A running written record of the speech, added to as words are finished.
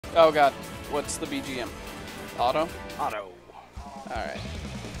Oh god, what's the BGM? Auto? Auto. Alright.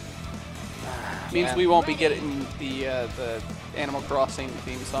 Means we won't be getting the Animal Crossing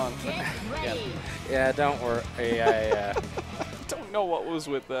theme song again. Yeah, don't worry. I Don't know what was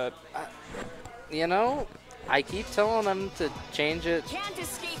with that. you know, I keep telling them to change it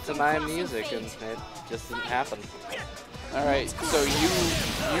to my music, and it just didn't happen. Alright, so you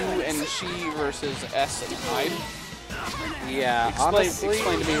and Chie versus S and Hyde. Yeah, honestly.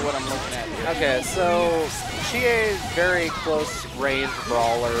 Explain to me what I'm looking at here. Okay, so Chie, very close range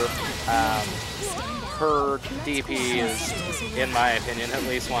brawler. Her DP is, in my opinion, at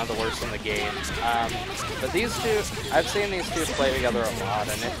least one of the worst in the game. But these two, I've seen these two play together a lot,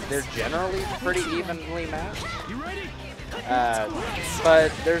 and they're generally pretty evenly matched.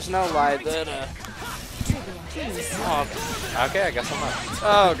 But there's no lie that. Oh, okay, I guess I'm not.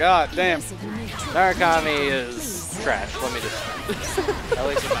 Oh god, damn. Narukamii is trash. Let me just. At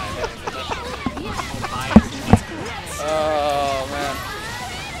least in my opinion. Oh man.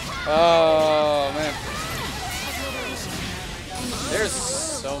 Oh man. There's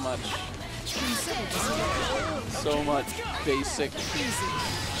so much basic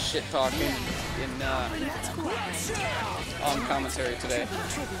shit talking in on commentary today.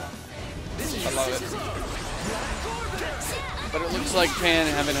 I love it. But it looks like Pan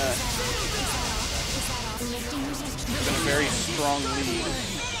having a very strong lead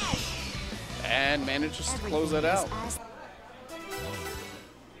and manages to close it out.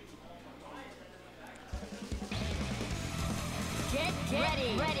 Get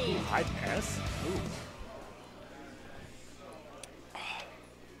ready. Hyde pass? Ooh.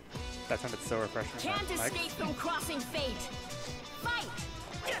 That sounded so refreshing. Can't escape from crossing fate. Fight!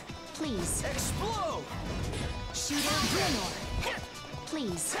 Please. Explode! Shooter Bruno.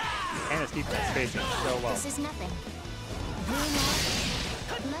 Please. And it's keeping that spacing so well. This is nothing. Bruno.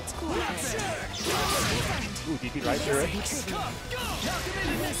 Let's cooperate. Ooh, DP right through it. Please.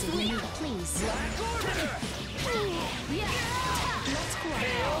 Let's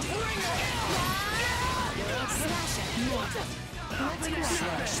cooperate.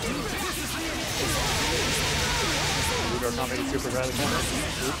 Narukamii super rally corner.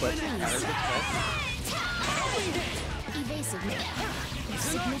 Ooh, but counters it. Evasive.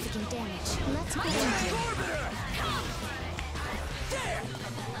 Significant damage. Let's cooperate.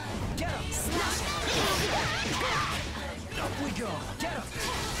 Up we go. Get up.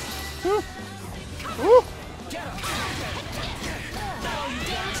 Woo! Woo!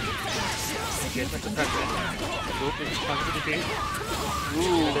 Engagement to pressure. Oop, it's punch to defeat.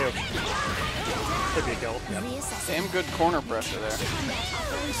 Ooh. There. Could be a kill. Yep. Damn good corner pressure there.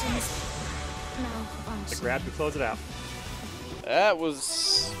 The grab to close it out. That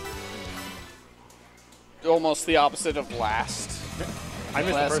was almost the opposite of last. I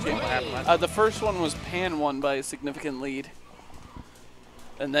missed the first game. one. What happened last The first one was Pan won by a significant lead.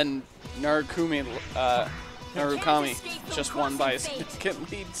 And then Narukamii just won by a significant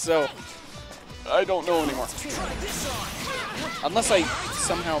lead, so I don't know anymore. Unless I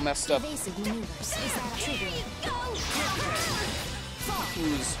somehow messed up who's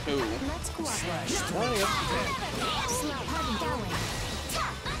who.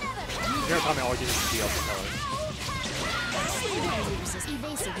 Narukamii always uses the DL colors.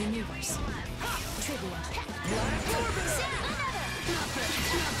 Evasive maneuvers. Trivia.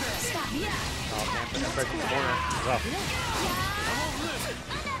 Oh, man, put that pressure in the corner. Rough.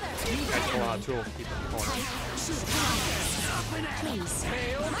 That's a lot of tool to keep in the corner. Please.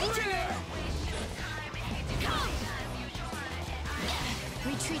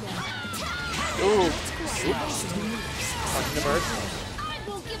 Retreating. Ooh. Punching the bird.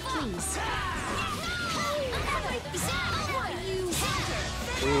 Please.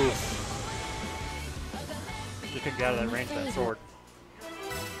 Ooh. You couldn't get out of that range with that sword.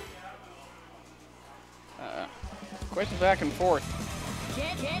 Quite the back and forth.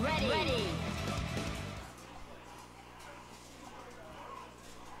 Get ready.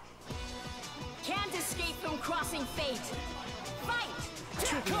 Can't escape from crossing fate. Fight!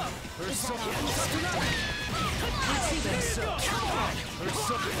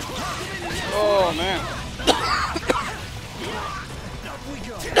 Oh man.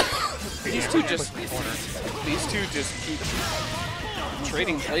 These two just keep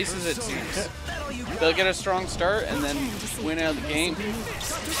trading places, it seems. They'll get a strong start and then win out of the game.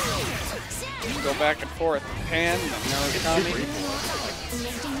 Go back and forth. Pan, Narukamii.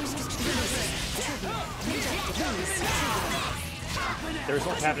 There's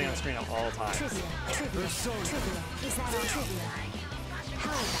what's happening on the screen at all times.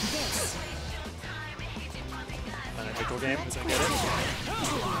 An individual game, is gonna get it.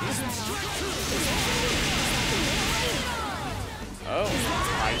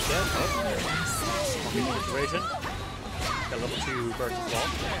 Situation. Got level 2 burst as well.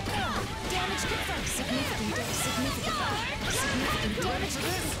 Damage confirmed. Significant damage.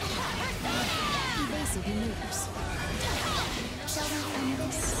 Evasive maneuvers. Shall we end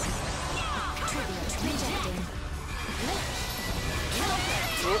this? Trivial rejecting.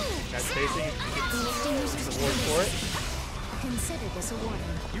 That's spacing. Lifting users Reward for it. Consider this a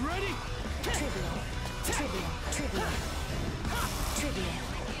warning. You ready? Trivial.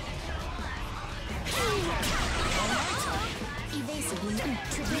 Evasive rejecting.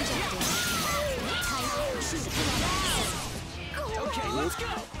 Type shoot. Okay, let's go.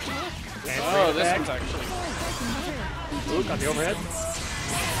 And Oh, this back. one's actually. Ooh, got the overhead.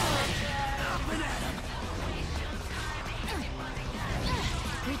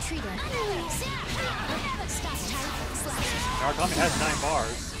 Retreating. Stop type slash. Narukamii has 9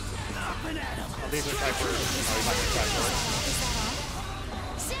 bars. I'll leave him try first. Oh, he might try first.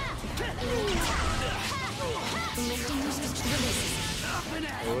 Lifting users release.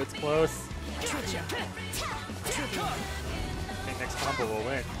 Oh, it's close. Trivial. I think next combo will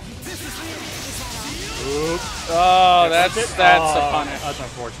win. Oops. Oh, that's a Oh, punish. that's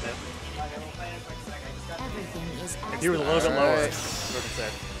unfortunate. Everything is If he was a little bit lower, Alright. it would have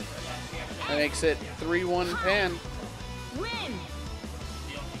said. That makes it 3-1 Pan. Win.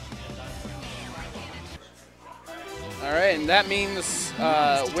 All right, and that means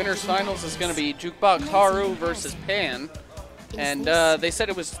winners finals is going to be Jukebox Haru versus Pan, and they said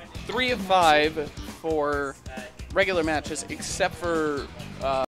it was 3 of 5 for regular matches, except for